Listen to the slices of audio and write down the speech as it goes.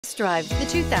Test drive the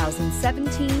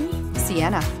 2017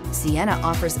 Sienna. Sienna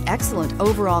offers excellent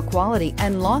overall quality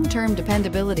and long-term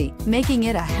dependability, making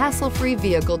it a hassle-free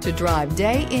vehicle to drive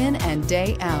day in and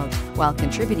day out, while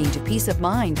contributing to peace of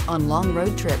mind on long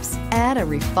road trips. Add a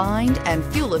refined and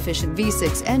fuel-efficient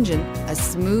V6 engine, a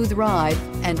smooth ride,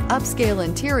 and upscale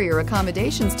interior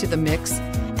accommodations to the mix,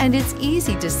 and it's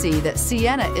easy to see that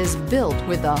Sienna is built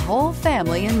with the whole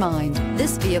family in mind.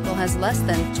 This vehicle has less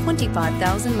than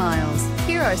 25,000 miles.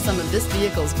 Here are some of this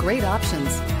vehicle's great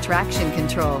options: traction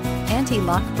control,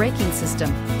 anti-lock braking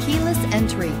system, keyless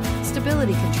entry,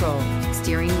 stability control,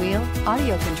 steering wheel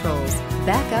audio controls,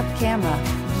 backup camera,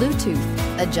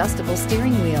 Bluetooth, adjustable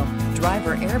steering wheel,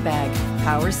 driver airbag,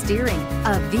 power steering.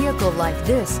 A vehicle like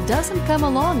this doesn't come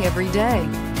along every day.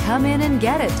 Come in and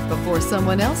get it before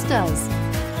someone else does.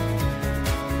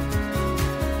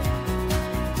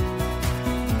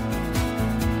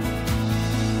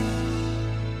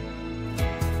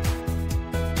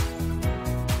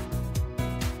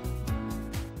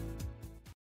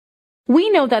 We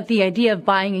know that the idea of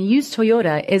buying a used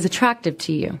Toyota is attractive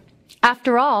to you.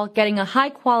 After all, getting a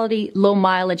high-quality,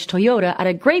 low-mileage Toyota at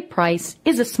a great price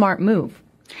is a smart move.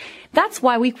 That's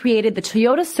why we created the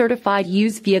Toyota Certified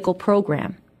Used Vehicle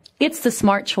Program. It's the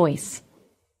smart choice.